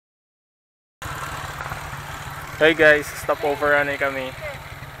Hey guys, stop over na kami.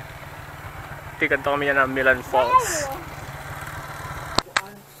 Tikat kami yan ng Milan Falls.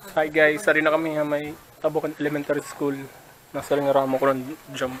 Hi guys, sari na kami may Tabokan Elementary School. Nasa ring ramo ko ng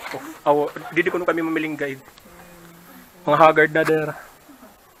jump off. Didi ko nung kami mamiling guide. Mga haggard na der.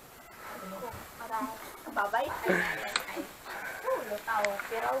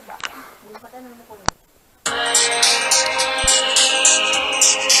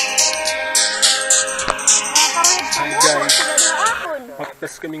 Hi guys,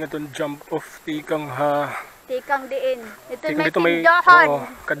 maktas kami nga itong jump off tikang diin. Ito may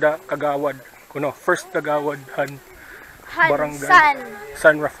kagawad. Kuno, first kagawad barangay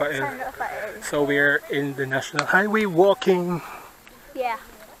San Rafael. So we're in the National Highway walking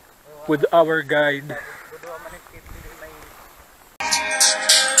with our guide.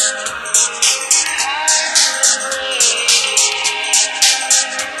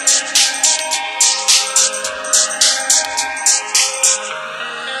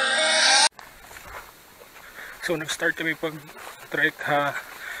 So nag-start kami pag-trek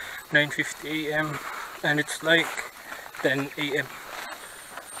 9:50 AM and it's like 10 AM.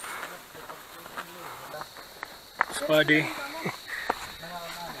 Spady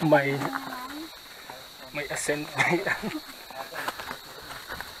may ascent na yan.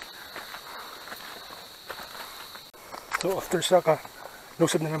 So after saka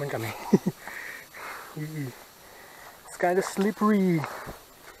lusod na naman kami. It's kind of slippery.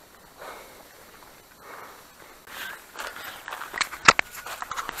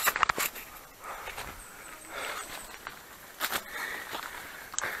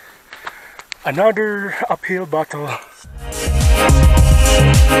 Another uphill battle.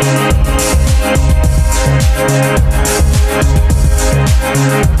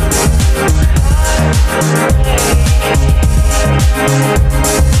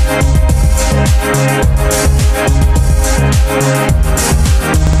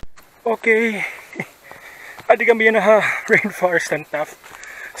 Okay. Adi kami na rainforest and Taft.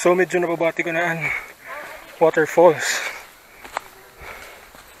 So medyo nababati ko na ang waterfalls.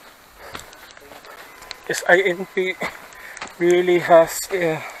 SINP really has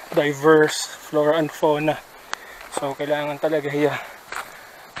a diverse flora and fauna. So kailangan talaga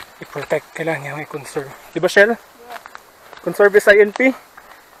i-protect, kailangan i-conserve. Diba Shell? Yeah. Conserve SINP?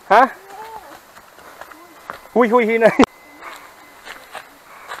 Ha? Huy hinay.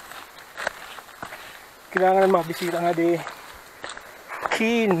 Kailangan mabisita nga di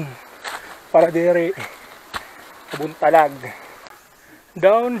keen para dire kabuntalag.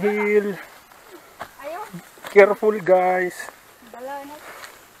 Downhill. Careful guys.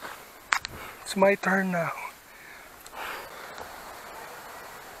 It's my turn now.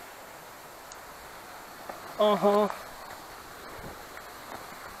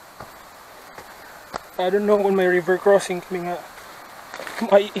 I don't know kung may river crossing kami nga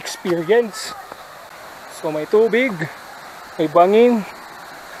may experience. So may tubig, may bangin.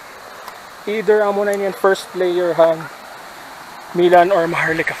 Either amo na yan first layer Milan or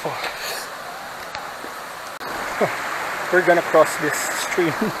Maharlika Falls. We're gonna cross this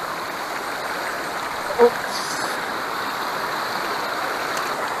stream. Oops.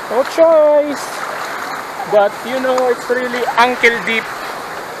 No choice. But you know, it's really ankle deep.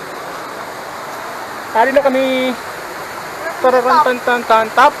 Hari na kami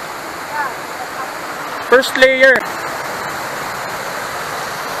tararantan-tan-tan-tap. First layer.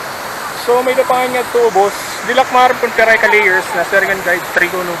 So may lapangan nga tubos. Dilak marap kung peray ka layers na seringan guide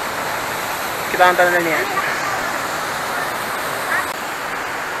 3 no. Kita ang tanan niya.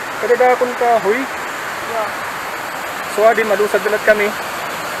 Pero dakon kahoy. So adi malusad dalat kami.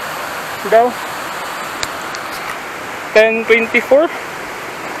 Daw 10:24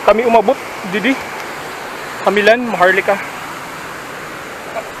 kami umabot didi. Milan, Maharlika.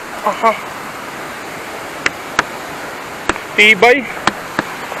 Tibay.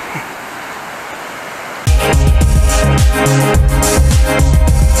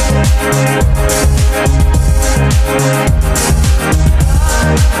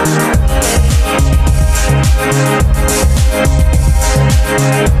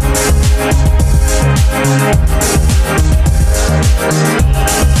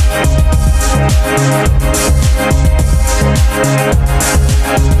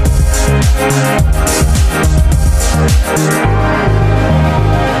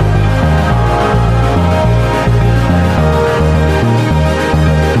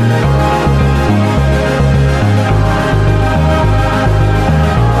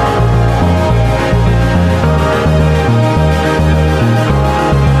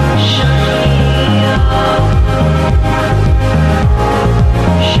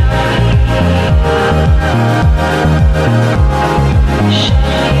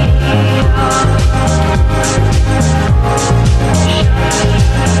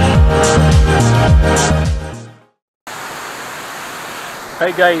 Hi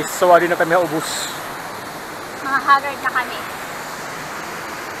guys, so wali na kami ubus. Mga haggard na kami.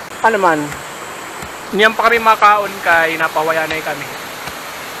 Ano man, niyan pa kami makaon kay napawaya na kami.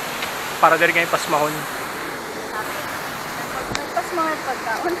 Para dari kami pasmahon. Nagpas mga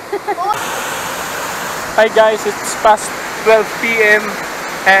pagkaon. Hi guys, it's past 12 PM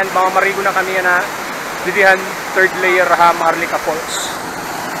and mga marigo na kami na didihan third layer ha Maharlika Falls.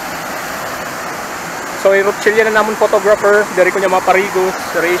 So i-rupchilya na namun photographer, dari ko niya mga parigo,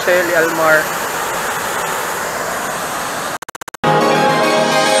 si Rachel, si Almar.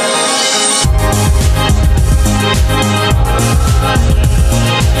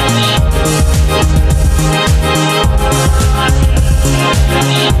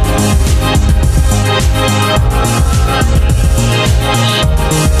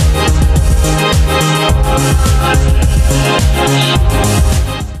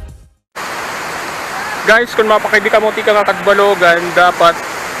 Guys, kung mapakidi ka mo ti ka nga kagbalogan, dapat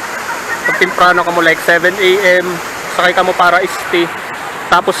pagtimprano ka mo like 7 AM, sakay ka mo para isti,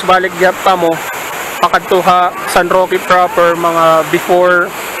 tapos balik gyap pa mo pakadtuha San Roque proper mga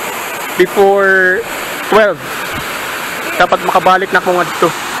before 12. Dapat makabalik na ko nga dito.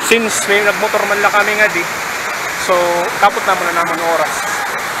 Since may nagmotor man lang kami nga di, so kapot na muna naman oras.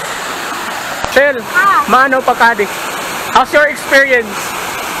 Chel, maano pagkadi? How's your experience?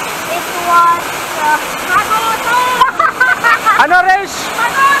 It was magutom! Ano, Resh?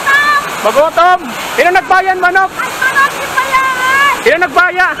 Magutom! Magutom! Sino nagbayan, manok? Ay, manok yung bayangan! Sino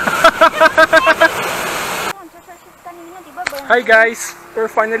nagbaya? Hi guys, we're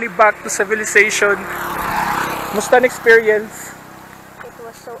finally back to civilization. Musta ang experience? It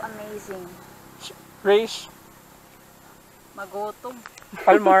was so amazing. Resh? Magutom.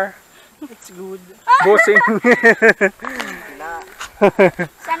 Almar? It's good. Bossing?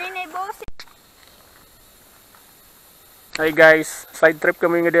 Sanay na boss. Hi guys, side trip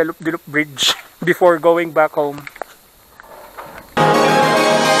kami nga Dilup Bridge before going back home.